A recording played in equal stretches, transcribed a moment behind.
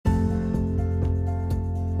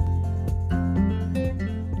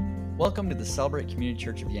Welcome to the Celebrate Community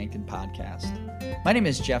Church of Yankton podcast. My name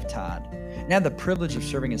is Jeff Todd, and I have the privilege of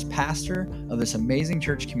serving as pastor of this amazing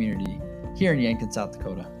church community here in Yankton, South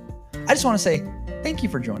Dakota. I just want to say thank you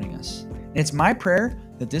for joining us. And it's my prayer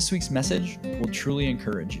that this week's message will truly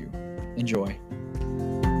encourage you. Enjoy.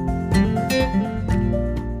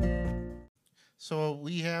 So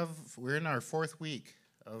we're in our fourth week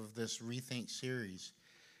of this Rethink series.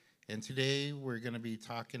 And today we're going to be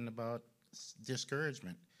talking about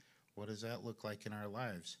discouragement. What does that look like in our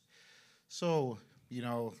lives? So,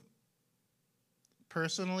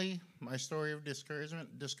 personally, my story of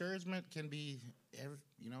discouragement can be,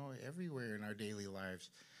 everywhere in our daily lives.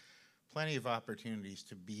 Plenty of opportunities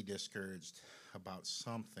to be discouraged about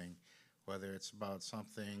something, whether it's about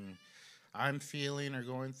something I'm feeling or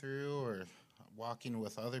going through, or walking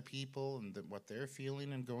with other people and what they're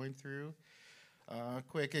feeling and going through. A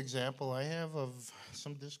quick example I have of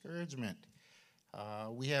some discouragement.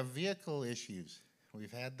 We have vehicle issues.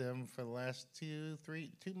 We've had them for the last 2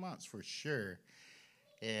 months for sure.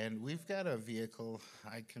 And we've got a vehicle,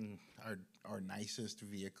 our nicest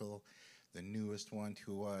vehicle, the newest one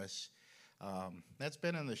to us, that's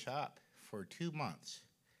been in the shop for 2 months.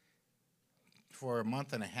 For a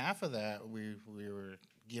month and a half of that, we were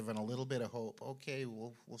given a little bit of hope. Okay,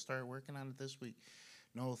 we'll start working on it this week.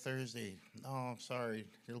 No, Thursday. No, sorry,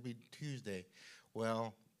 it'll be Tuesday.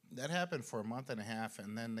 Well, that happened for a month and a half,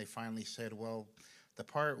 and then they finally said, well, the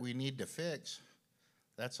part we need to fix,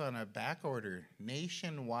 that's on a back order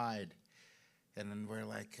nationwide. And then we're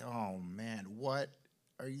like, oh, man, what?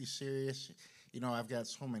 Are you serious? I've got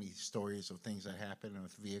so many stories of things that happen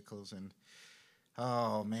with vehicles, and,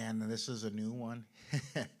 oh, man, this is a new one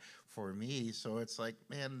for me. So it's like,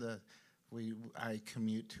 man, I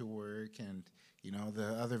commute to work, and,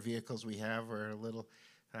 the other vehicles we have are a little,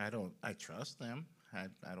 I trust them.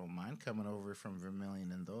 I don't mind coming over from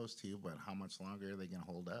Vermilion in those two, but how much longer are they going to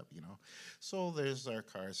hold up, So there's our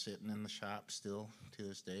car sitting in the shop still to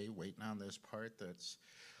this day, waiting on this part that's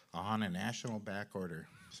on a national back order.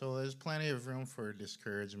 So there's plenty of room for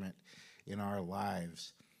discouragement in our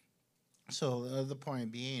lives. So the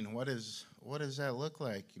point being, what does that look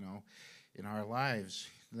like, in our lives?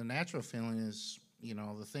 The natural feeling is,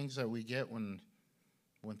 the things that we get when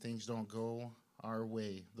things don't go our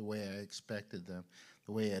way, the way I expected them,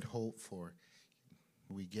 the way I'd hoped for.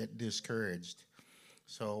 We get discouraged.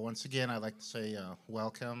 So once again, I'd like to say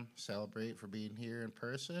welcome, celebrate for being here in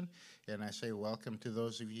person, and I say welcome to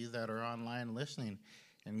those of you that are online listening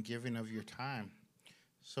and giving of your time.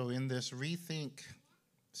 So in this Rethink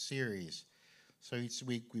series, so each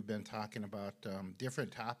week we've been talking about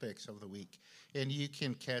different topics of the week, and you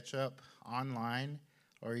can catch up online,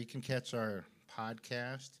 or you can catch our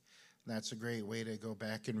podcast. That's a great way to go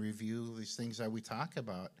back and review these things that we talk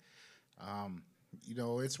about.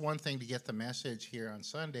 It's one thing to get the message here on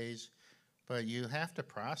Sundays, but you have to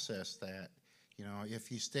process that.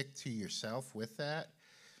 If you stick to yourself with that,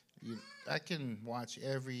 I can watch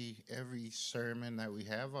every sermon that we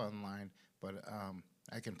have online, but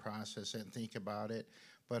I can process it and think about it.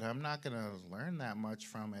 But I'm not going to learn that much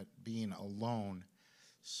from it being alone.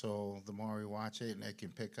 So the more we watch it, and it can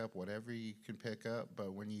pick up whatever you can pick up.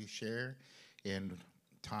 But when you share and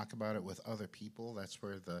talk about it with other people, that's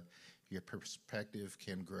where your perspective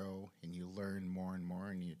can grow, and you learn more and more,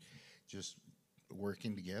 and you just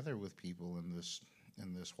working together with people in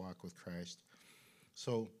this walk with Christ.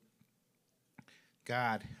 So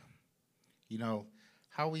God,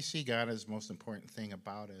 how we see God is the most important thing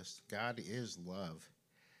about us. God is love.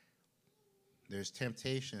 There's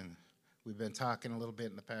temptation. We've been talking a little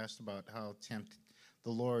bit in the past about how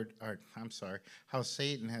how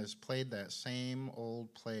Satan has played that same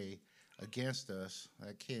old play against us.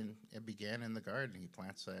 It began in the garden. He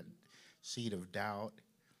plants that seed of doubt,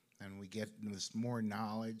 and we get this more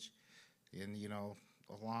knowledge, and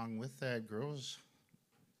along with that grows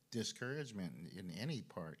discouragement in any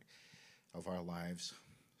part of our lives.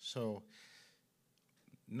 So,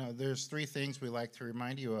 there's 3 things we like to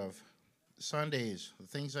remind you of. Sundays, the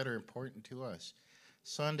things that are important to us.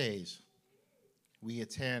 Sundays, we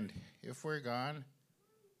attend. If we're gone,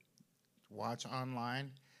 watch online.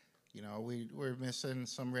 We're missing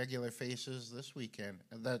some regular faces this weekend.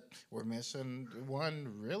 That we're missing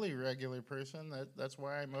one really regular person. That's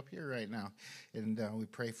why I'm up here right now. And we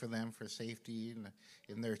pray for them for safety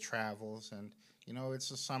in their travels. And, it's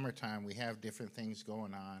the summertime. We have different things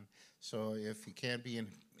going on. So if you can't be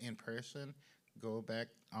in person, go back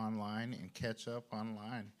online and catch up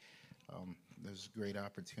online. There's great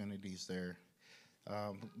opportunities there.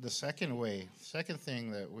 The second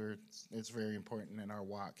thing that it's very important in our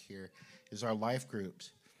walk here is our life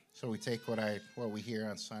groups. So we take what we hear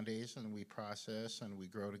on Sundays and we process and we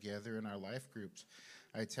grow together in our life groups.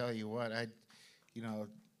 I tell you what, you know,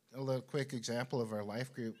 a little quick example of our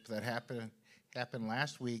life group that happened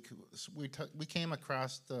last week. We came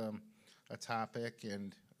across a topic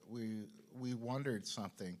and we wondered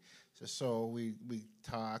something. So we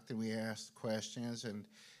talked and we asked questions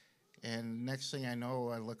and next thing I know,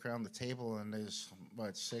 I look around the table and there's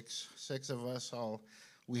about six of us all.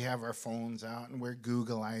 We have our phones out and we're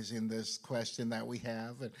Googleizing this question that we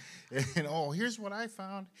have, and oh, here's what I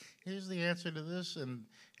found. Here's the answer to this, and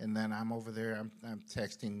then I'm over there. I'm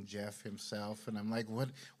texting Jeff himself, and I'm like,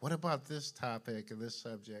 what about this topic and this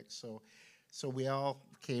subject? So we all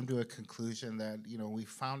came to a conclusion that we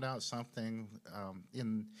found out something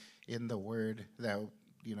in the Word that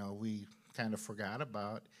we kind of forgot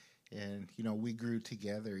about, and we grew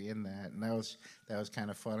together in that, and that was kind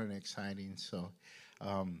of fun and exciting. So.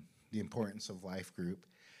 The importance of life group.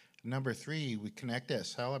 Number 3, we connect at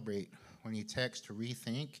Celebrate. When you text to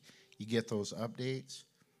Rethink, you get those updates.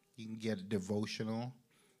 You can get a devotional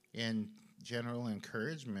and general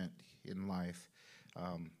encouragement in life.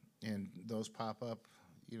 And those pop up,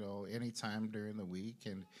 anytime during the week.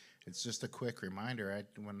 And it's just a quick reminder.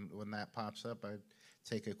 When that pops up, I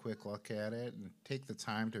take a quick look at it and take the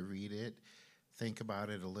time to read it. Think about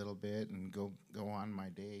it a little bit and go on my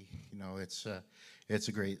day. It's a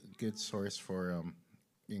good source for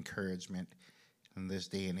encouragement in this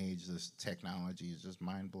day and age. This technology is just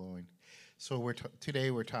mind blowing. So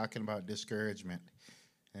today we're talking about discouragement.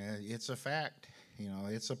 It's a fact.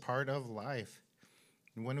 It's a part of life.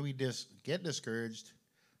 And when we get discouraged,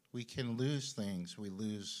 we can lose things. We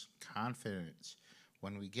lose confidence.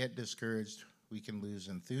 When we get discouraged, we can lose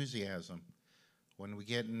enthusiasm. When we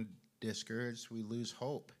get discouraged, we lose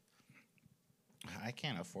hope. I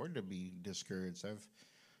can't afford to be discouraged.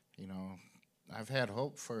 I've had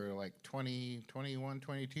hope for like 20, 21,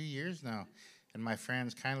 22 years now. And my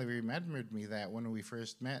friends kindly remembered me that when we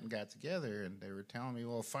first met and got together, and they were telling me,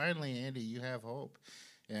 well, finally, Andy, you have hope.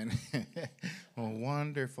 And well,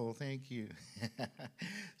 wonderful, thank you.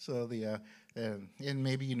 So and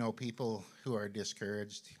maybe people who are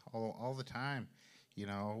discouraged all the time,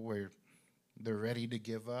 where they're ready to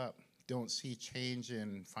give up. Don't see change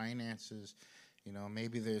in finances.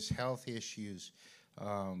 Maybe there's health issues.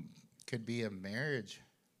 Could be a marriage.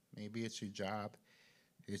 Maybe it's your job.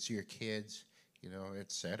 It's your kids,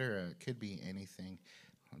 etc. It could be anything.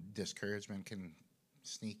 Discouragement can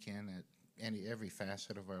sneak in at every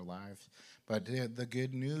facet of our lives. But the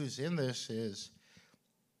good news in this is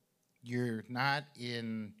you're not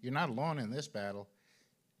alone in this battle.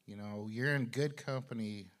 You're in good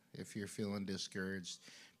company if you're feeling discouraged,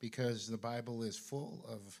 because the Bible is full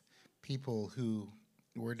of people who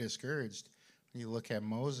were discouraged. You look at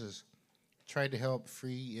Moses, tried to help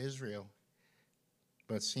free Israel,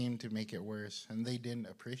 but seemed to make it worse, and they didn't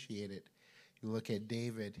appreciate it. You look at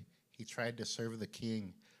David, he tried to serve the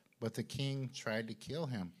king, but the king tried to kill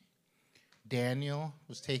him. Daniel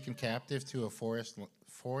was taken captive to a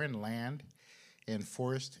foreign land and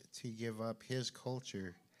forced to give up his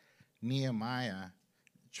culture. Nehemiah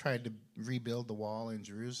tried to rebuild the wall in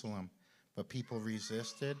Jerusalem, but people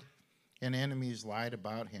resisted and enemies lied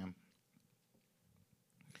about him.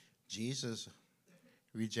 Jesus,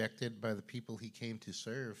 rejected by the people he came to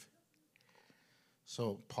serve.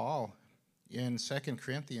 So Paul, in 2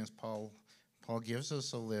 Corinthians, Paul gives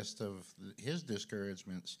us a list of his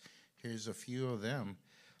discouragements. Here's a few of them.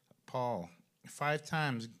 Paul, 5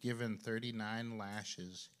 times given 39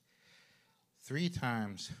 lashes, 3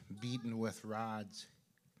 times beaten with rods,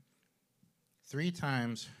 3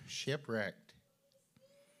 times shipwrecked,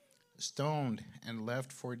 stoned and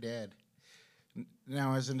left for dead.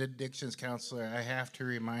 Now, as an addictions counselor, I have to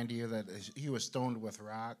remind you that he was stoned with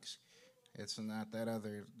rocks. It's not that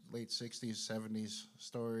other late 60s, 70s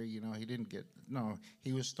story.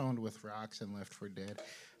 He was stoned with rocks and left for dead.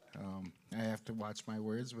 I have to watch my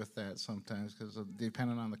words with that sometimes because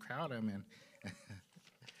depending on the crowd I'm in.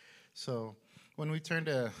 So when we turn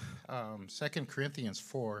to 2 Corinthians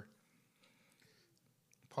 4,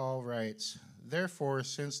 Paul writes, "Therefore,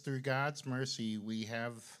 since through God's mercy we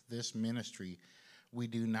have this ministry, we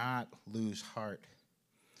do not lose heart."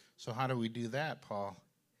 So how do we do that, Paul?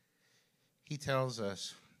 He tells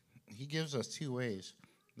us, he gives us 2 ways.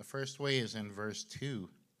 The first way is in verse 2.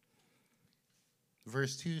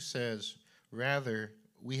 Verse 2 says, "Rather,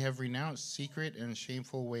 we have renounced secret and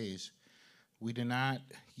shameful ways. We do not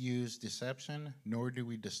use deception, nor do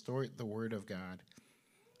we distort the word of God.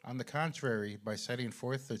 On the contrary, by setting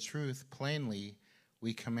forth the truth plainly,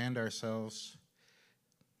 we commend ourselves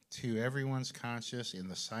to everyone's conscience in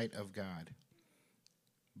the sight of God.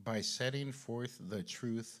 by setting forth the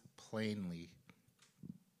truth plainly.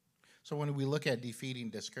 So when we look at defeating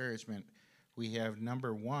discouragement, we have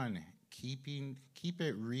number one, keep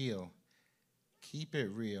it real. Keep it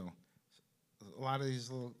real. A lot of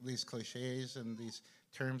these cliches and these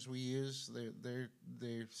terms we use,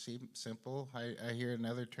 they seem simple. I hear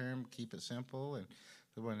another term, keep it simple, and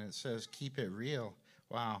when it says keep it real,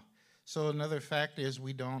 wow. So another fact is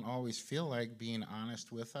we don't always feel like being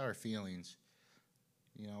honest with our feelings.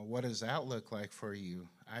 You know, what does that look like for you?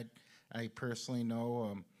 I personally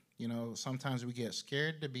know, sometimes we get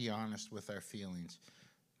scared to be honest with our feelings.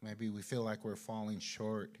 Maybe we feel like we're falling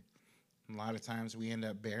short. A lot of times we end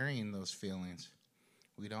up burying those feelings.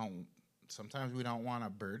 Sometimes we don't want to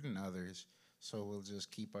burden others, so we'll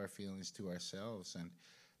just keep our feelings to ourselves. And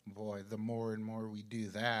boy, the more and more we do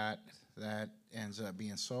that, that ends up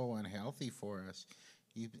being so unhealthy for us.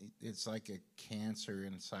 It's like a cancer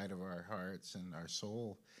inside of our hearts and our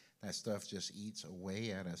soul. That stuff just eats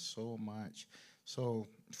away at us so much. So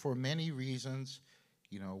for many reasons,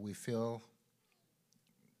 we feel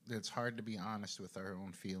it's hard to be honest with our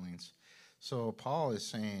own feelings. So Paul is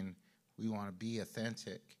saying we want to be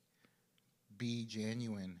authentic, be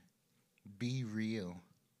genuine, be real.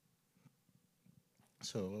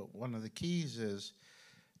 So one of the keys is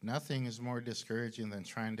nothing is more discouraging than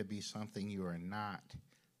trying to be something you are not.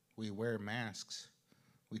 We wear masks.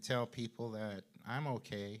 We tell people that I'm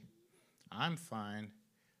okay, I'm fine,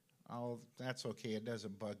 oh, that's okay, it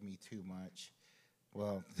doesn't bug me too much.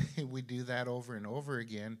 Well, we do that over and over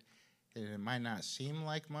again. It might not seem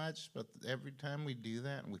like much, but every time we do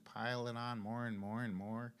that, we pile it on more and more and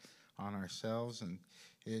more on ourselves, and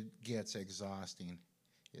it gets exhausting.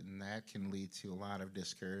 And that can lead to a lot of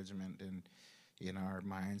discouragement in our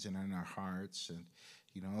minds and in our hearts. And,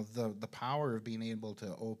 the power of being able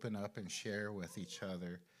to open up and share with each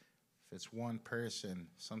other. If it's one person,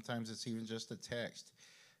 sometimes it's even just a text.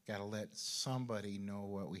 Got to let somebody know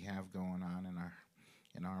what we have going on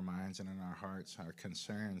in our minds and in our hearts, our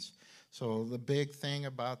concerns. So the big thing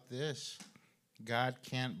about this, God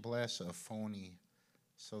can't bless a phony.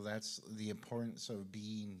 So that's the importance of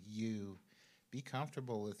being you. Be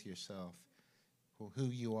comfortable with yourself, who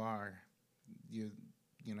you are.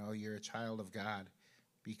 You're a child of God.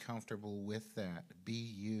 Be comfortable with that. Be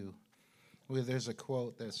you. Well, there's a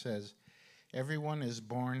quote that says, "Everyone is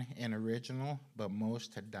born an original, but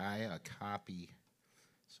most die a copy."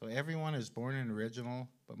 So everyone is born an original,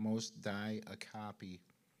 but most die a copy.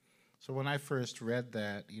 So when I first read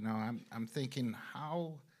that, I'm thinking,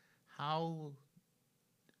 how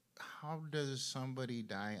does somebody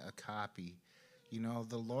die a copy?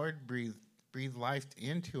 The Lord breathed life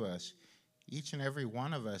into us, each and every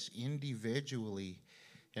one of us individually.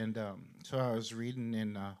 And so I was reading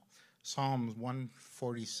in Psalms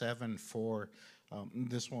 147:4.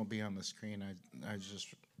 This won't be on the screen. I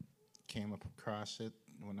just came across it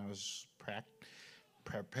when I was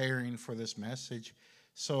preparing for this message.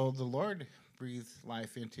 So the Lord breathed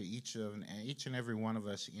life into each and every one of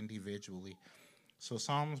us individually. So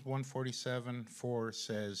Psalms 147:4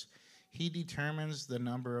 says, "He determines the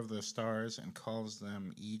number of the stars and calls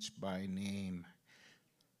them each by name.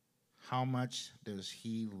 How much does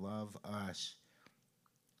he love us?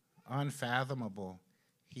 Unfathomable.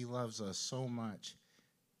 He loves us so much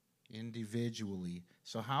individually.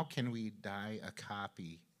 So how can we die a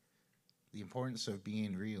copy? The importance of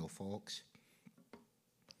being real, folks."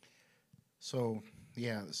 So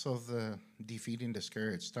the defeating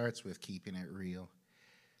discouraged starts with keeping it real.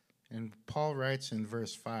 And Paul writes in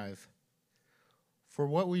verse 5, "For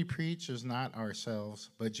what we preach is not ourselves,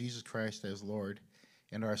 but Jesus Christ as Lord,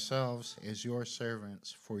 and ourselves as your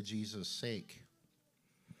servants for Jesus' sake."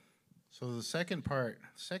 So the second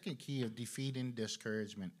key of defeating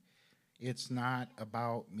discouragement, it's not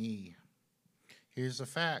about me. Here's a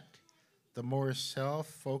fact. The more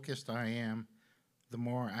self-focused I am, the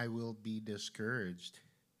more I will be discouraged.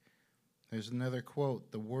 There's another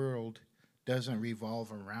quote, "The world doesn't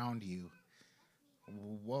revolve around you."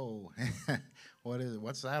 Whoa,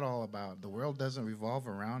 what's that all about? The world doesn't revolve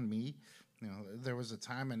around me? There was a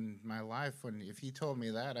time in my life when if you told me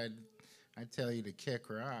that, I'd tell you to kick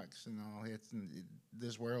rocks.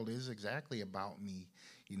 This world is exactly about me,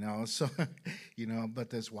 So, but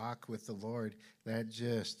this walk with the Lord, that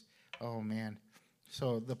just, oh man.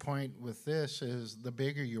 So the point with this is the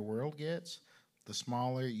bigger your world gets, the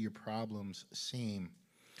smaller your problems seem.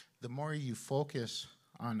 The more you focus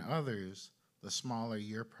on others, the smaller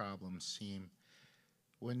your problems seem.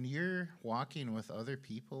 When you're walking with other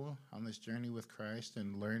people on this journey with Christ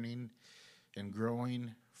and learning and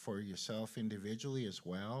growing for yourself individually as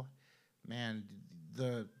well, man,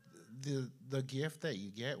 the gift that you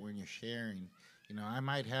get when you're sharing. You know, I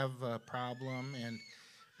might have a problem and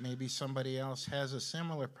maybe somebody else has a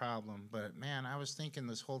similar problem, but man, I was thinking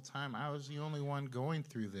this whole time I was the only one going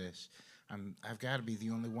through this. I've got to be the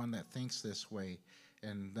only one that thinks this way.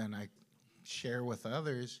 And then I share with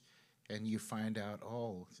others, and you find out,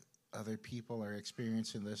 oh, other people are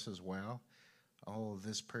experiencing this as well. Oh,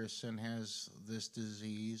 this person has this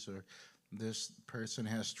disease, or this person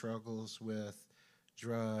has struggles with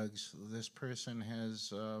drugs. This person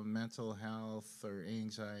has mental health or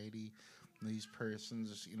anxiety. These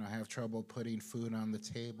persons, you know, have trouble putting food on the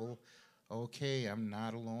table. Okay, I'm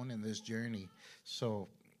not alone in this journey. So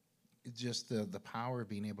just the power of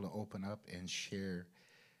being able to open up and share,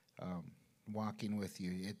 walking with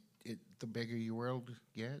you. The bigger your world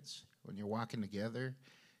gets, when you're walking together,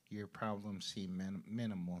 your problems seem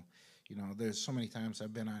minimal. You know, there's so many times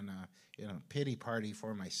I've been on a pity party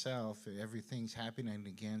for myself. Everything's happening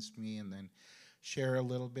against me, and then share a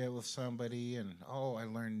little bit with somebody, and oh, I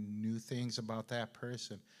learned new things about that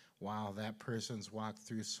person. Wow, that person's walked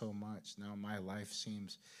through so much. Now my life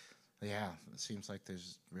seems, it seems like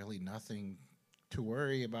there's really nothing to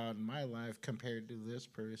worry about in my life compared to this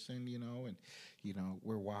person, you know, and, you know,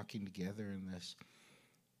 we're walking together in this.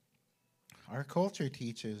 Our culture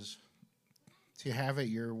teaches to have it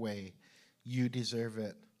your way. You deserve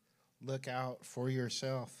it. Look out for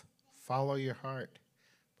yourself. Follow your heart.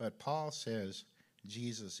 But Paul says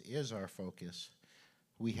Jesus is our focus.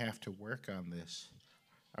 We have to work on this.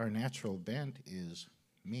 Our natural bent is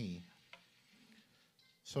me.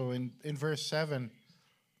 So in verse 7,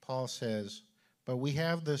 Paul says, but we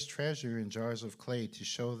have this treasure in jars of clay to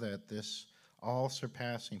show that this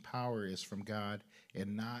all-surpassing power is from God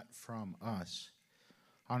and not from us.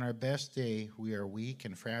 On our best day, we are weak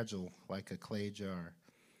and fragile like a clay jar.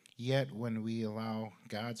 Yet when we allow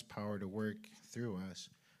God's power to work through us,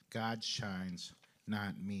 God shines,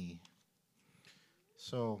 not me.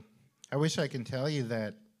 So I wish I can tell you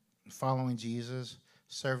that following Jesus,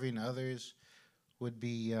 serving others would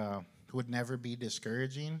never be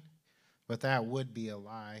discouraging, but that would be a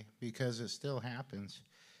lie because it still happens.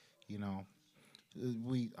 You know,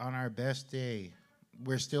 on our best day,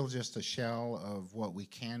 we're still just a shell of what we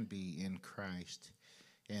can be in Christ.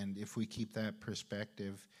 And if we keep that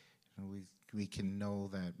perspective, we can know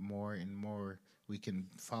that more and more we can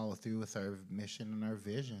follow through with our mission and our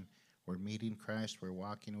vision. We're meeting Christ, we're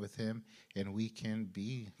walking with him, and we can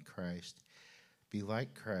be Christ, be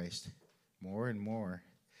like Christ more and more.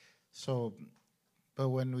 So, but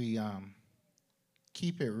when we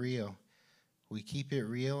keep it real, we keep it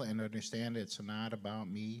real and understand it's not about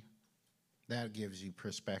me, that gives you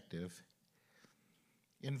perspective.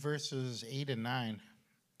 In verses 8 and 9,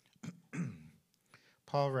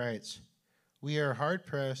 Paul writes, we are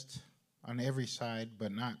hard-pressed on every side,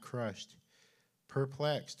 but not crushed,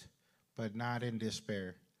 perplexed, but not in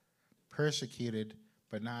despair, persecuted,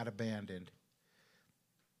 but not abandoned,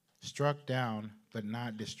 struck down, but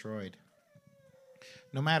not destroyed.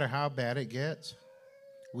 No matter how bad it gets,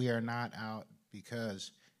 we are not out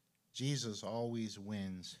because Jesus always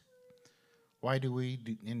wins. Why do we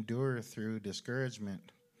endure through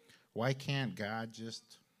discouragement? Why can't God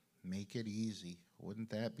just make it easy?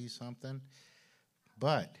 Wouldn't that be something?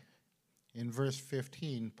 But in verse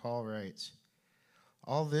 15, Paul writes,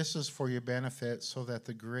 all this is for your benefit so that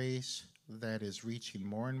the grace that is reaching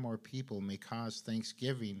more and more people may cause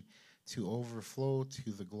thanksgiving to overflow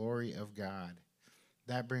to the glory of God.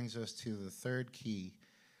 That brings us to the third key.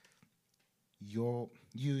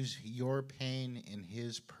 Use your pain in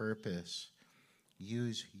his purpose.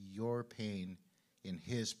 Use your pain in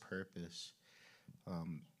his purpose.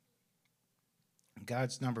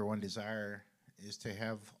 God's number one desire is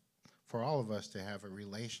for all of us to have a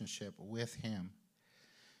relationship with him.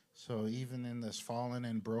 So even in this fallen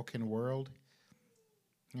and broken world,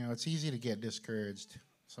 you know, it's easy to get discouraged.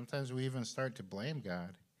 Sometimes we even start to blame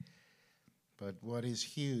God. But what is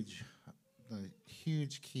huge, the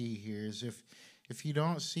huge key here is if you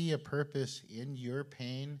don't see a purpose in your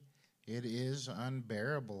pain, it is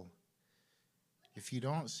unbearable. If you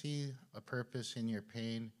don't see a purpose in your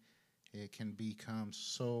pain, it can become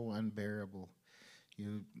so unbearable.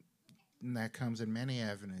 And that comes in many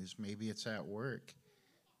avenues. Maybe it's at work.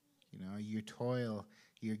 You know, you toil,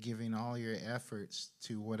 you're giving all your efforts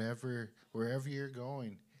to wherever you're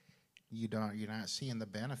going. You're not seeing the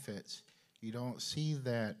benefits. You don't see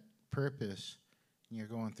that purpose, and you're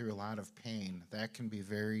going through a lot of pain. That can be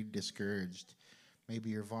very discouraged. Maybe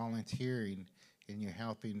you're volunteering and you're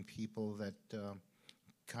helping people that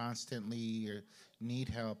constantly need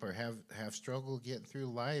help or have struggled getting through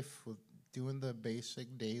life with doing the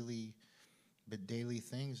basic daily daily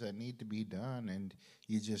things that need to be done, and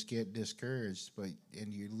you just get discouraged,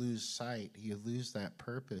 and you lose sight, you lose that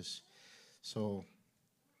purpose. So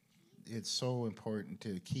it's so important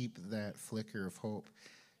to keep that flicker of hope,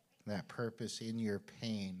 that purpose in your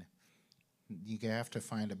pain. You have to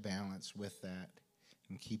find a balance with that,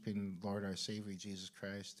 and keeping Lord our Savior Jesus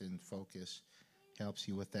Christ in focus helps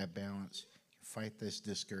you with that balance. Fight this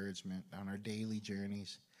discouragement on our daily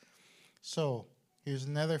journeys. So here's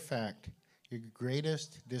another fact. Your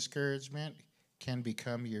greatest discouragement can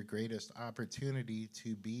become your greatest opportunity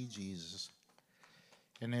to be Jesus.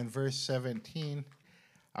 And in verse 17,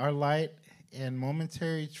 our light and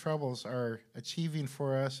momentary troubles are achieving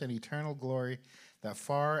for us an eternal glory that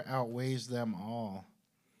far outweighs them all.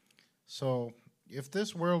 So if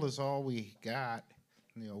this world is all we got,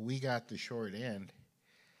 we got the short end.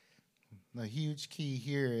 The huge key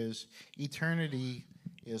here is eternity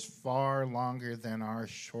is far longer than our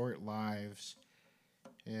short lives.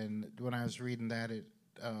 And when I was reading that, it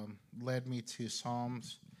led me to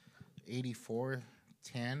Psalms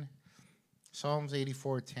 84:10. Psalms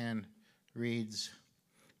 84:10 reads,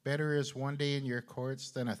 "Better is one day in your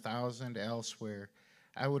courts than 1,000 elsewhere.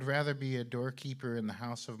 I would rather be a doorkeeper in the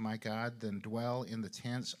house of my God than dwell in the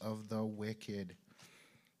tents of the wicked."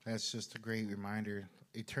 That's just a great reminder.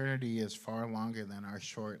 Eternity is far longer than our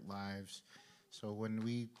short lives. So when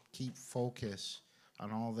we keep focus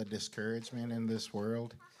on all the discouragement in this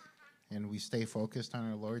world, and we stay focused on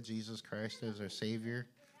our Lord Jesus Christ as our Savior,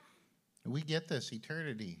 we get this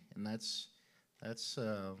eternity, and that's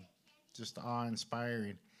just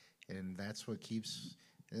awe-inspiring, and that's what keeps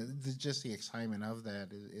just the excitement of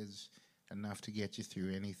that is enough to get you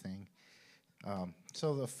through anything.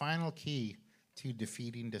 So the final key to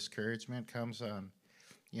defeating discouragement comes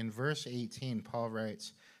in verse 18. Paul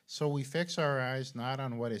writes, "So we fix our eyes not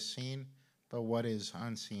on what is seen, but what is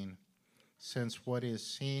unseen. Since what is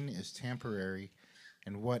seen is temporary,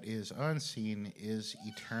 and what is unseen is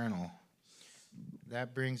eternal."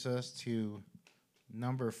 That brings us to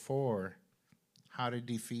number 4, how to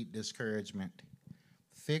defeat discouragement.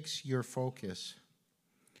 Fix your focus.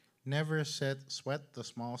 Never sweat the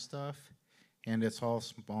small stuff, and it's all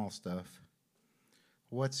small stuff.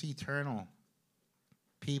 What's eternal?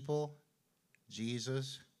 People,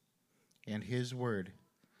 Jesus, and His Word.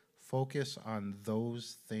 Focus on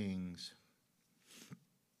those things.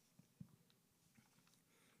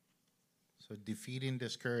 So defeating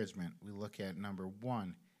discouragement, we look at number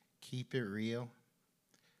 1, keep it real.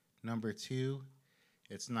 Number 2,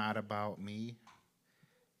 it's not about me.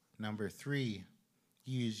 Number 3,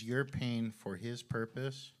 use your pain for His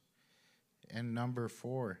purpose. And number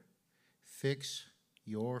 4, fix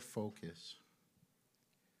your focus.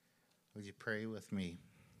 Would you pray with me?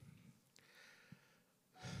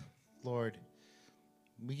 Lord,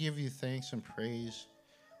 we give you thanks and praise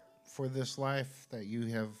for this life that you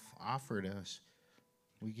have offered us.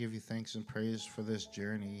 We give you thanks and praise for this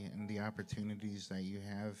journey and the opportunities that you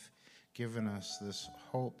have given us, this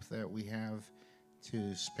hope that we have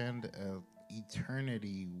to spend an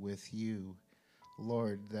eternity with you.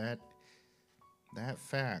 Lord, that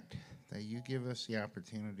fact that you give us the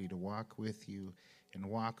opportunity to walk with you and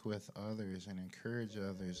walk with others and encourage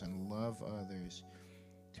others and love others,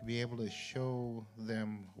 to be able to show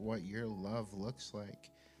them what your love looks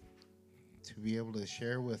like, to be able to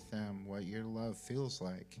share with them what your love feels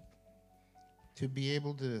like, to be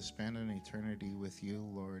able to spend an eternity with you,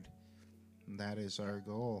 Lord. That is our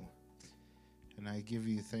goal. And I give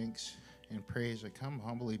you thanks and praise. I come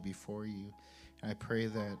humbly before you. And I pray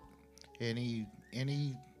that any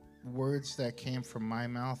words that came from my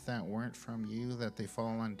mouth that weren't from you, that they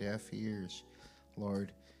fall on deaf ears,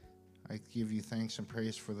 Lord. I give you thanks and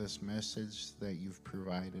praise for this message that you've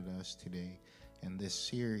provided us today and this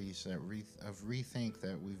series of Rethink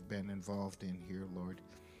that we've been involved in here, Lord.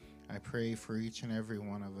 I pray for each and every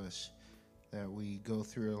one of us that we go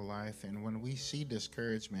through a life, and when we see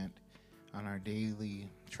discouragement on our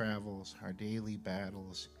daily travels, our daily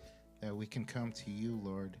battles, that we can come to you,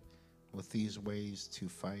 Lord, with these ways to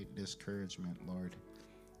fight discouragement, Lord.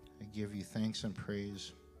 I give you thanks and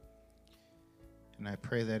praise. And I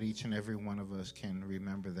pray that each and every one of us can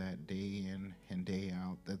remember that day in and day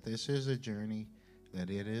out, that this is a journey, that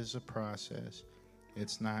it is a process.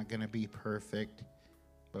 It's not going to be perfect,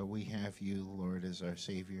 but we have you, Lord, as our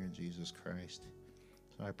Savior in Jesus Christ.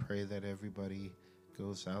 So I pray that everybody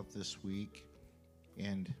goes out this week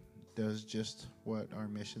and does just what our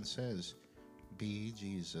mission says. Be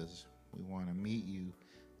Jesus. We want to meet you,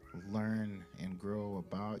 learn and grow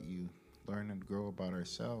about you, learn and grow about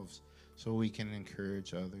ourselves, so we can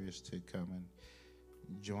encourage others to come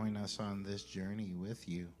and join us on this journey with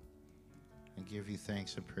you. and give you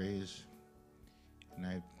thanks and praise. And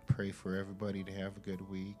I pray for everybody to have a good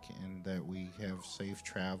week and that we have safe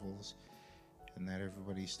travels and that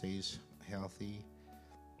everybody stays healthy.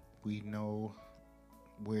 We know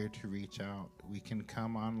where to reach out. We can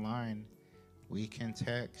come online. We can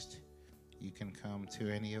text. You can come to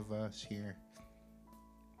any of us here.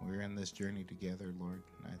 We're in this journey together, Lord.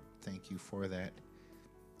 I thank you for that.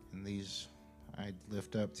 And these I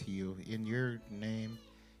lift up to you in your name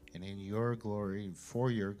and in your glory, for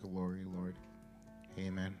your glory, Lord.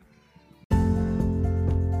 Amen.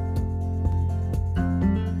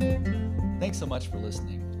 Thanks so much for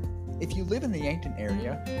listening. If you live in the Yankton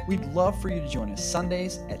area, we'd love for you to join us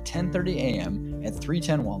Sundays at 10:30 a.m. at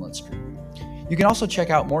 310 Walnut Street. You can also check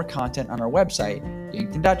out more content on our website,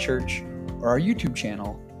 yankton.church, or our YouTube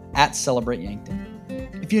channel,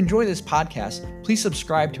 @CelebrateYankton. If you enjoy this podcast, please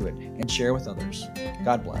subscribe to it and share with others.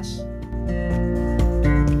 God bless.